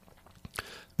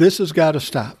 This has got to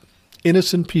stop.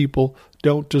 Innocent people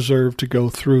don't deserve to go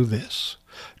through this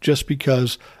just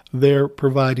because they're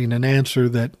providing an answer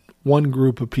that one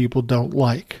group of people don't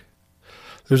like.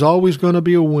 There's always going to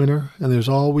be a winner, and there's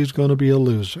always going to be a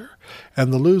loser.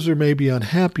 And the loser may be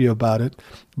unhappy about it,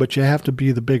 but you have to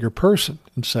be the bigger person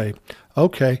and say,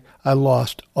 okay, I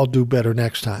lost. I'll do better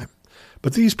next time.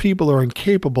 But these people are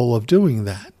incapable of doing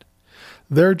that.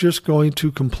 They're just going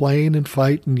to complain and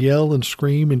fight and yell and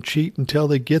scream and cheat until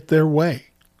they get their way.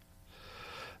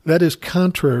 That is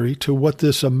contrary to what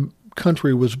this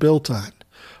country was built on,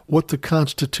 what the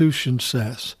Constitution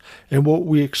says, and what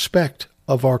we expect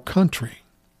of our country.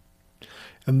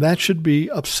 And that should be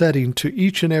upsetting to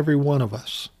each and every one of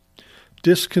us,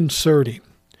 disconcerting,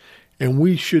 and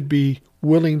we should be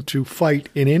willing to fight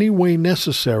in any way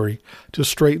necessary to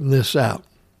straighten this out.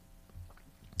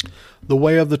 The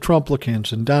way of the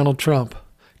Trumplicans and Donald Trump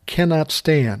cannot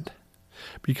stand,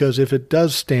 because if it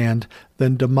does stand,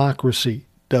 then democracy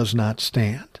does not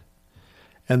stand.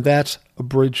 And that's a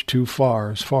bridge too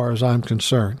far as I'm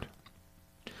concerned.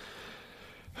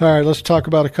 All right, let's talk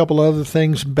about a couple other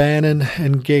things. Bannon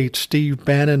and Gates, Steve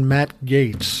Bannon, Matt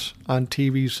Gaetz on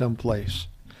TV someplace,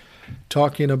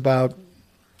 talking about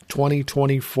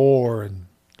 2024 and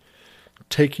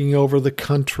taking over the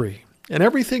country. And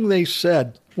everything they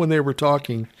said when they were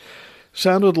talking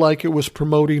sounded like it was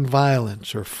promoting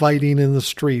violence or fighting in the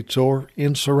streets or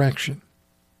insurrection.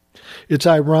 It's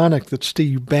ironic that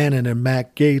Steve Bannon and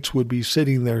Matt Gaetz would be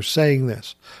sitting there saying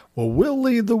this. Well, we'll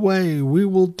lead the way. We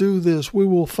will do this. We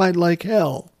will fight like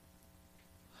hell.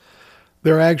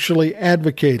 They're actually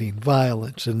advocating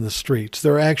violence in the streets.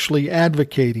 They're actually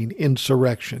advocating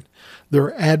insurrection.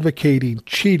 They're advocating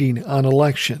cheating on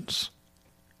elections.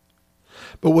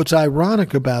 But what's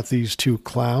ironic about these two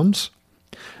clowns,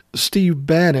 Steve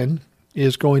Bannon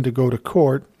is going to go to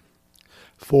court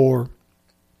for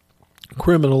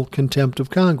criminal contempt of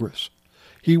Congress.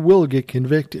 He will get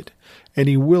convicted, and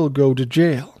he will go to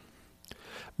jail.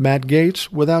 Matt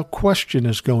Gaetz, without question,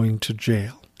 is going to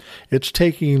jail. It's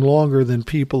taking longer than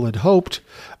people had hoped,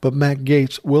 but Matt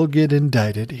Gaetz will get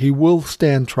indicted, he will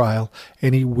stand trial,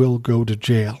 and he will go to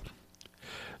jail.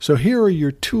 So here are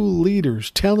your two leaders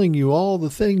telling you all the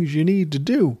things you need to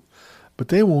do, but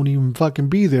they won't even fucking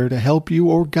be there to help you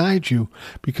or guide you,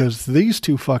 because these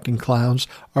two fucking clowns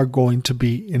are going to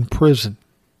be in prison.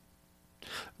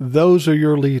 Those are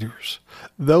your leaders.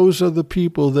 Those are the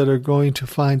people that are going to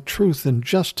find truth and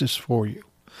justice for you.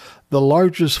 The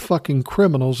largest fucking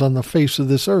criminals on the face of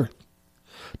this earth.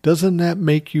 Doesn't that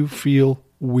make you feel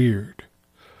weird,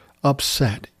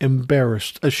 upset,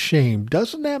 embarrassed, ashamed?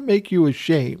 Doesn't that make you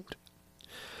ashamed?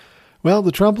 Well,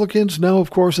 the Trumplicans, no, of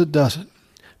course it doesn't.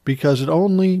 Because it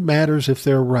only matters if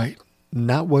they're right,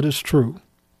 not what is true.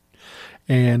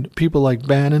 And people like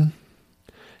Bannon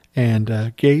and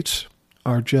Gaetz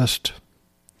are just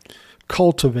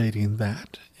cultivating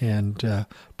that and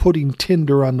putting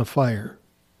tinder on the fire,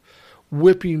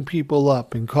 whipping people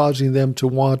up and causing them to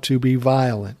want to be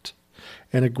violent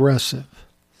and aggressive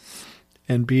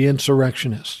and be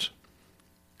insurrectionists.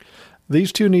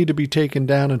 These two need to be taken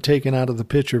down and taken out of the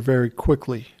picture very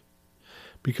quickly,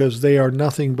 because they are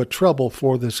nothing but trouble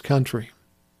for this country.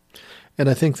 And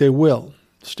I think they will.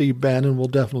 Steve Bannon will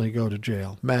definitely go to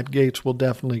jail. Matt Gaetz will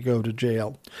definitely go to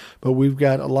jail. But we've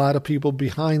got a lot of people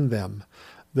behind them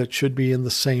that should be in the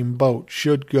same boat,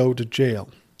 should go to jail.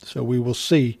 So we will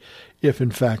see if, in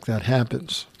fact, that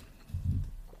happens.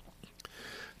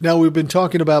 Now, we've been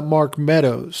talking about Mark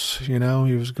Meadows. You know,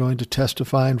 he was going to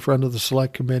testify in front of the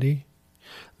Select Committee.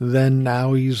 Then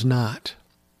now he's not.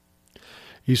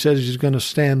 He says he's going to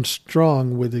stand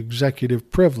strong with executive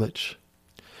privilege.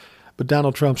 But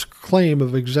Donald Trump's claim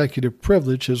of executive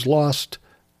privilege has lost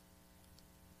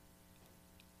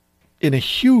in a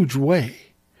huge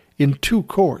way in two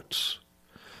courts.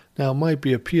 Now, it might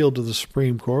be appealed to the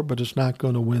Supreme Court, but it's not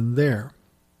going to win there.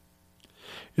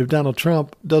 If Donald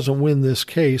Trump doesn't win this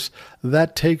case,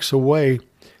 that takes away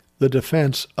the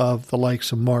defense of the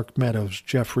likes of Mark Meadows,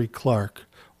 Jeffrey Clark,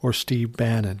 or Steve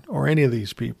Bannon, or any of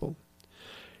these people.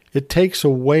 It takes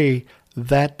away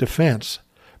that defense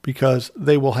because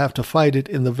they will have to fight it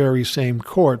in the very same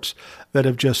courts that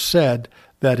have just said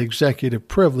that executive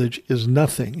privilege is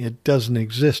nothing. It doesn't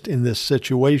exist in this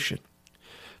situation.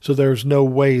 So there's no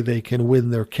way they can win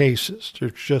their cases.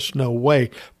 There's just no way.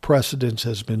 Precedence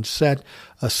has been set.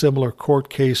 A similar court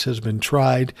case has been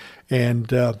tried, and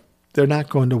they're not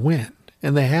going to win.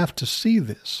 And they have to see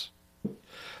this.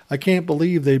 I can't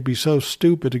believe they'd be so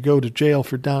stupid to go to jail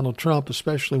for Donald Trump,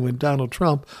 especially when Donald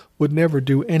Trump would never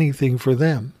do anything for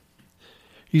them.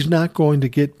 He's not going to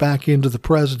get back into the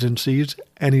presidencies,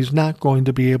 and he's not going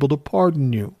to be able to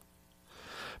pardon you.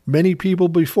 Many people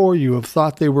before you have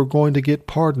thought they were going to get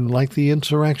pardoned like the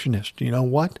insurrectionists. You know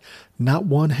what? Not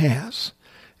one has.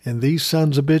 And these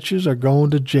sons of bitches are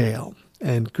going to jail.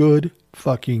 And good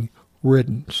fucking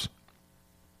riddance.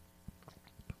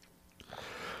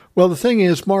 Well, the thing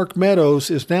is, Mark Meadows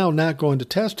is now not going to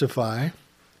testify.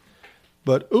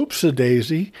 But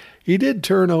oops-a-daisy, he did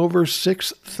turn over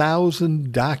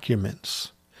 6,000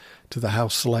 documents to the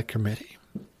House Select Committee.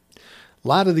 A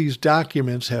lot of these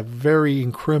documents have very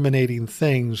incriminating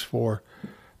things for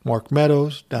Mark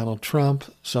Meadows, Donald Trump,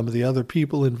 some of the other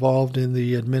people involved in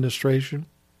the administration.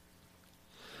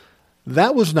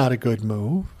 That was not a good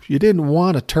move. You didn't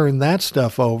want to turn that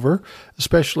stuff over,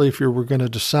 especially if you were going to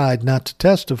decide not to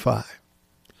testify.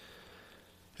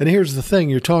 And here's the thing,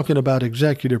 you're talking about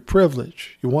executive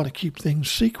privilege. You want to keep things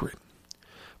secret.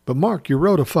 But Mark, you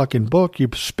wrote a fucking book. You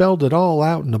spelled it all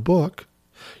out in the book.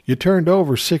 You turned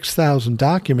over 6,000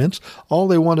 documents. All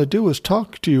they want to do is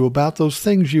talk to you about those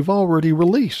things you've already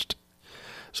released.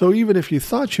 So even if you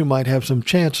thought you might have some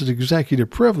chance at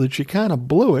executive privilege, you kind of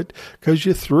blew it because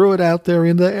you threw it out there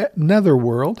in the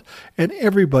netherworld and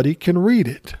everybody can read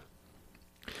it.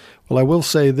 Well, I will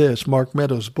say this, Mark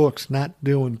Meadows' book's not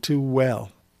doing too well.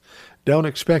 Don't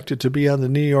expect it to be on the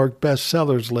New York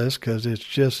bestsellers list because it's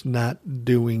just not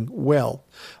doing well.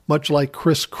 Much like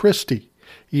Chris Christie.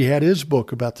 He had his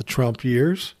book about the Trump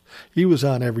years. He was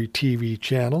on every TV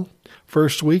channel.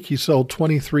 First week, he sold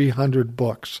 2,300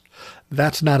 books.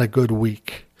 That's not a good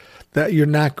week. That you're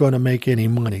not going to make any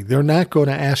money. They're not going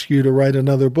to ask you to write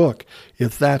another book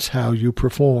if that's how you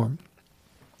perform.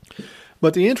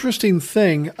 But the interesting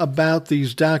thing about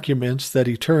these documents that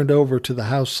he turned over to the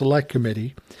House Select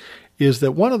Committee is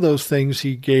that one of those things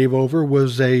he gave over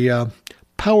was a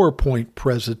PowerPoint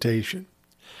presentation.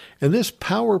 And this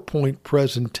PowerPoint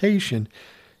presentation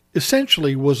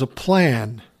essentially was a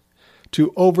plan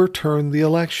to overturn the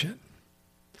election.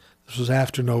 This was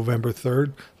after November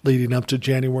 3rd, leading up to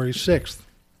January 6th.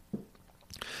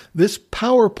 This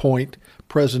PowerPoint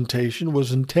presentation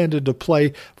was intended to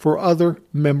play for other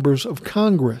members of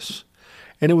Congress,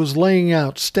 and it was laying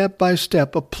out step by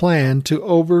step a plan to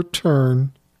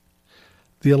overturn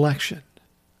the election.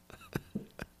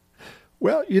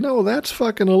 Well, you know, that's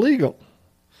fucking illegal.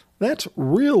 That's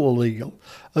real illegal,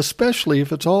 especially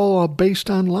if it's all based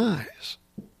on lies.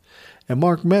 And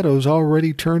Mark Meadows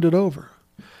already turned it over.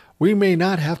 We may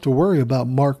not have to worry about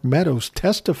Mark Meadows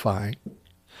testifying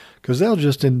because they'll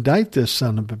just indict this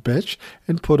son of a bitch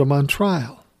and put him on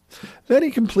trial. Then he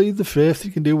can plead the fifth.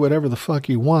 He can do whatever the fuck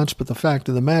he wants. But the fact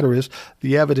of the matter is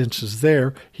the evidence is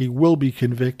there. He will be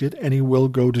convicted and he will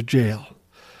go to jail.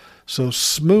 So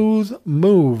smooth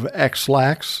move,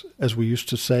 X-Lax, as we used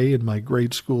to say in my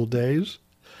grade school days.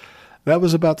 That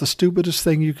was about the stupidest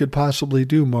thing you could possibly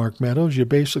do, Mark Meadows. You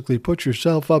basically put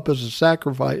yourself up as a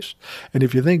sacrifice. And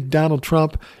if you think Donald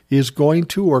Trump is going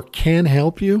to or can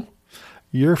help you,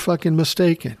 you're fucking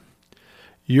mistaken.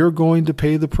 You're going to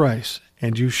pay the price,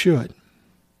 and you should.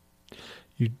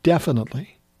 You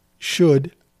definitely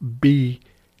should be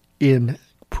in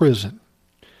prison.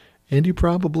 And you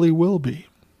probably will be.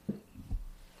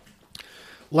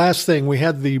 Last thing, we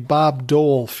had the Bob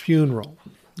Dole funeral.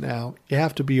 Now, you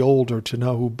have to be older to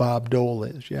know who Bob Dole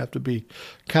is. You have to be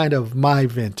kind of my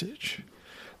vintage.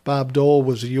 Bob Dole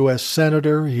was a U.S.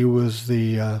 Senator. He was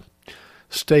the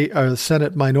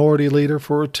Senate Minority Leader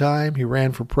for a time. He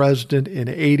ran for president in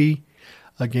 1980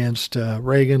 against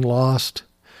Reagan, lost.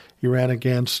 He ran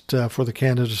against for the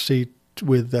candidacy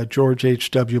with George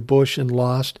H.W. Bush and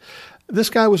lost. This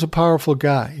guy was a powerful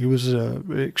guy. He was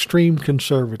an extreme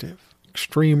conservative.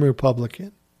 Extreme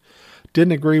Republican.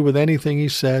 Didn't agree with anything he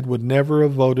said, would never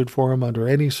have voted for him under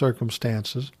any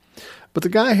circumstances. But the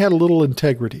guy had a little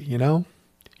integrity, you know?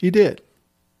 He did.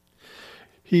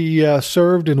 He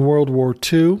served in World War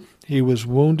II. He was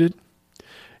wounded.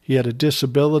 He had a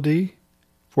disability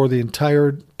for the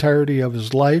entirety of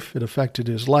his life. It affected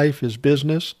his life, his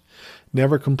business.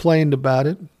 Never complained about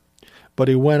it. But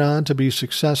he went on to be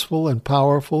successful and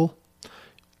powerful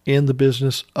in the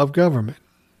business of government.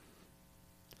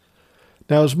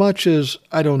 Now, as much as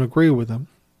I don't agree with him,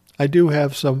 I do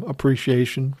have some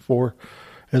appreciation for,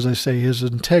 as I say, his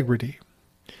integrity.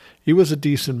 He was a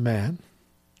decent man.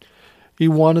 He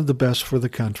wanted the best for the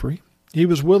country. He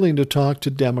was willing to talk to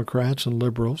Democrats and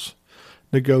liberals,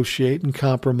 negotiate and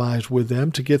compromise with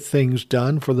them to get things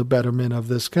done for the betterment of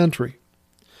this country.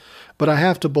 But I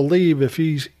have to believe if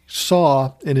he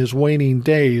saw in his waning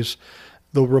days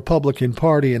the Republican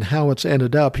Party and how it's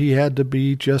ended up, he had to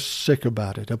be just sick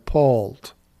about it,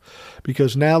 appalled.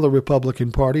 Because now the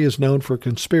Republican Party is known for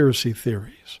conspiracy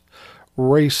theories,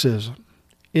 racism,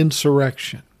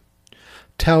 insurrection,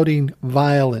 touting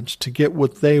violence to get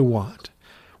what they want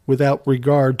without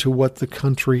regard to what the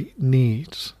country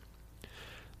needs.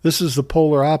 This is the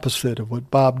polar opposite of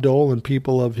what Bob Dole and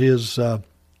people of his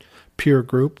peer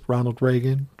group, Ronald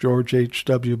Reagan, George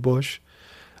H.W. Bush,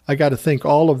 I got to think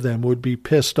all of them would be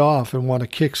pissed off and want to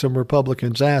kick some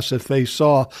Republicans' ass if they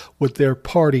saw what their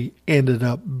party ended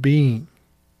up being.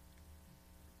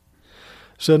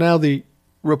 So now the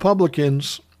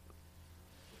Republicans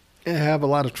have a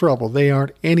lot of trouble. They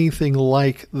aren't anything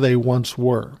like they once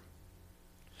were.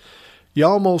 You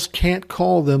almost can't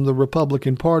call them the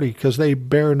Republican Party because they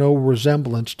bear no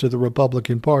resemblance to the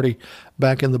Republican Party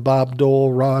back in the Bob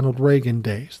Dole, Ronald Reagan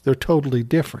days. They're totally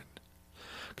different.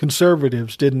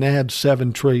 Conservatives didn't add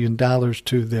 $7 trillion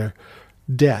to their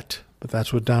debt, but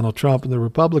that's what Donald Trump and the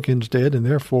Republicans did in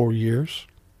their 4 years.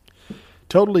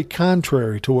 Totally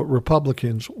contrary to what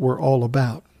Republicans were all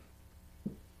about.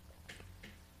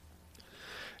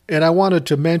 And I wanted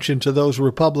to mention to those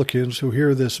Republicans who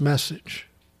hear this message,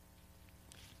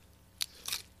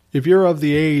 if you're of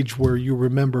the age where you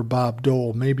remember Bob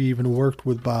Dole, maybe even worked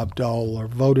with Bob Dole or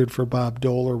voted for Bob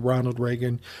Dole or Ronald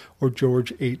Reagan or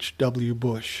George H.W.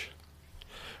 Bush,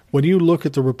 when you look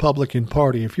at the Republican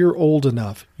Party, if you're old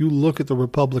enough, you look at the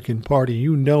Republican Party,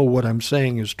 you know what I'm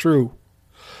saying is true,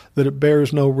 that it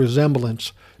bears no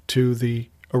resemblance to the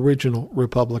original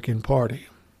Republican Party,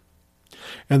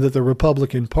 and that the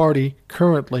Republican Party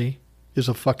currently is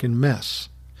a fucking mess.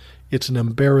 It's an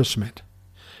embarrassment.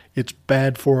 It's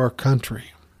bad for our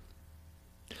country.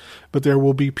 But there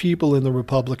will be people in the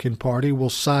Republican Party will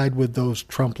side with those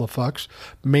Trump-la-fucks,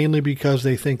 mainly because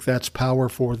they think that's power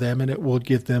for them and it will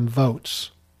get them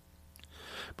votes.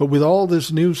 But with all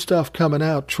this new stuff coming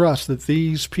out, trust that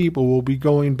these people will be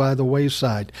going by the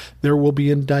wayside. There will be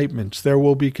indictments. There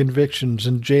will be convictions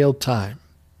and jail time.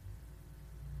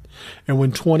 And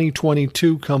when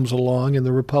 2022 comes along and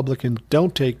the Republicans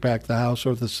don't take back the House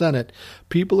or the Senate,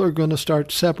 people are going to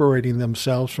start separating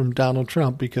themselves from Donald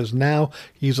Trump because now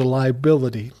he's a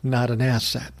liability, not an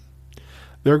asset.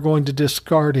 They're going to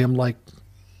discard him like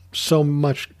so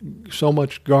much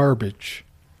garbage.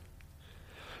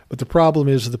 But the problem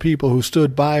is the people who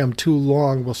stood by him too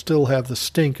long will still have the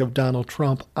stink of Donald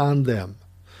Trump on them.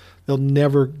 They'll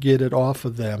never get it off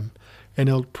of them, and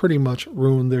it'll pretty much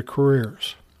ruin their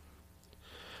careers.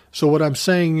 So what I'm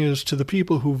saying is to the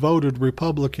people who voted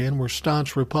Republican, were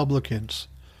staunch Republicans,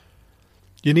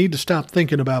 you need to stop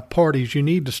thinking about parties. You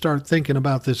need to start thinking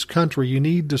about this country. You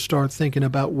need to start thinking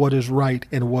about what is right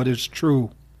and what is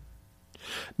true.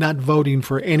 Not voting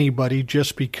for anybody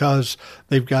just because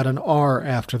they've got an R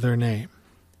after their name.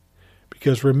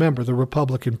 Because remember, the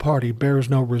Republican Party bears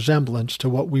no resemblance to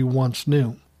what we once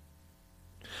knew.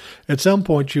 At some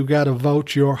point, you've got to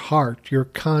vote your heart, your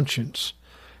conscience,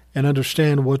 and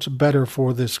understand what's better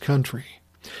for this country.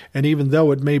 And even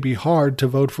though it may be hard to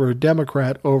vote for a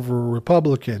Democrat over a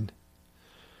Republican,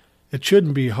 it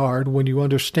shouldn't be hard when you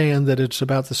understand that it's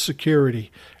about the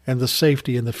security and the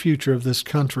safety and the future of this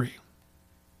country.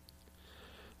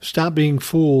 Stop being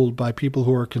fooled by people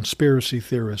who are conspiracy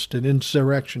theorists and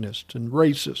insurrectionists and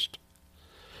racist.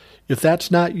 If that's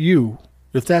not you,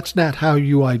 if that's not how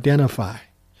you identify,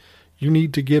 you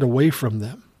need to get away from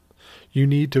them. You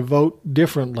need to vote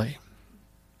differently.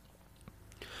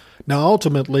 Now,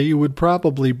 ultimately, you would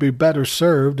probably be better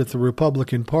served if the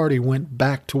Republican Party went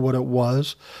back to what it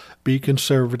was, be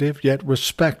conservative yet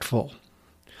respectful.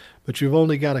 But you've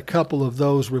only got a couple of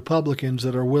those Republicans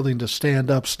that are willing to stand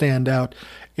up, stand out,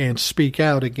 and speak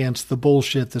out against the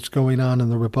bullshit that's going on in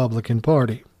the Republican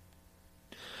Party.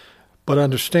 But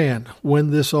understand,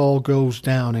 when this all goes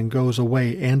down and goes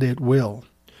away, and it will,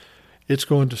 it's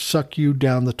going to suck you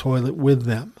down the toilet with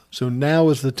them. So now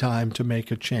is the time to make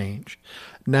a change.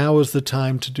 Now is the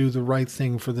time to do the right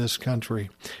thing for this country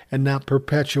and not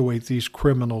perpetuate these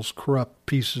criminals, corrupt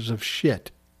pieces of shit.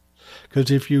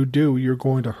 Because if you do, you're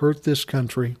going to hurt this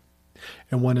country.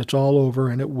 And when it's all over,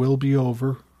 and it will be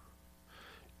over,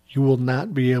 you will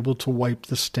not be able to wipe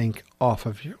the stink off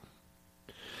of you.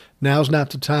 Now's not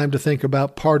the time to think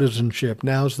about partisanship.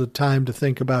 Now's the time to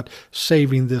think about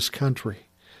saving this country.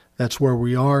 That's where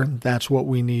we are. That's what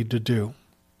we need to do.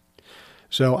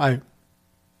 So I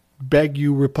beg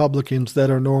you Republicans that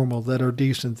are normal, that are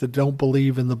decent, that don't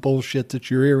believe in the bullshit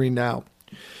that you're hearing now,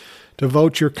 to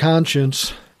vote your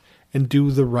conscience and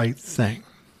do the right thing.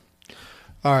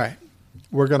 All right.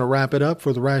 We're going to wrap it up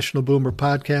for the Rational Boomer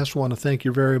podcast. I want to thank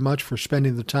you very much for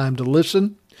spending the time to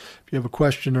listen. If you have a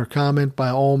question or comment, by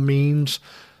all means,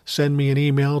 send me an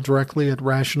email directly at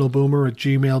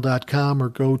rationalboomer@gmail.com or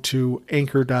go to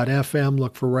anchor.fm,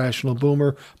 look for Rational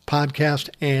Boomer Podcast,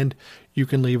 and you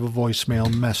can leave a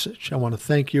voicemail message. I want to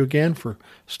thank you again for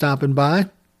stopping by,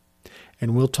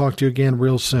 and we'll talk to you again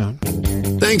real soon.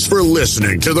 Thanks for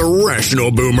listening to the Rational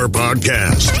Boomer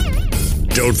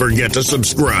Podcast. Don't forget to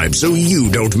subscribe so you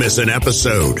don't miss an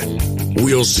episode.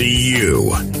 We'll see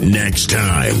you next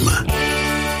time.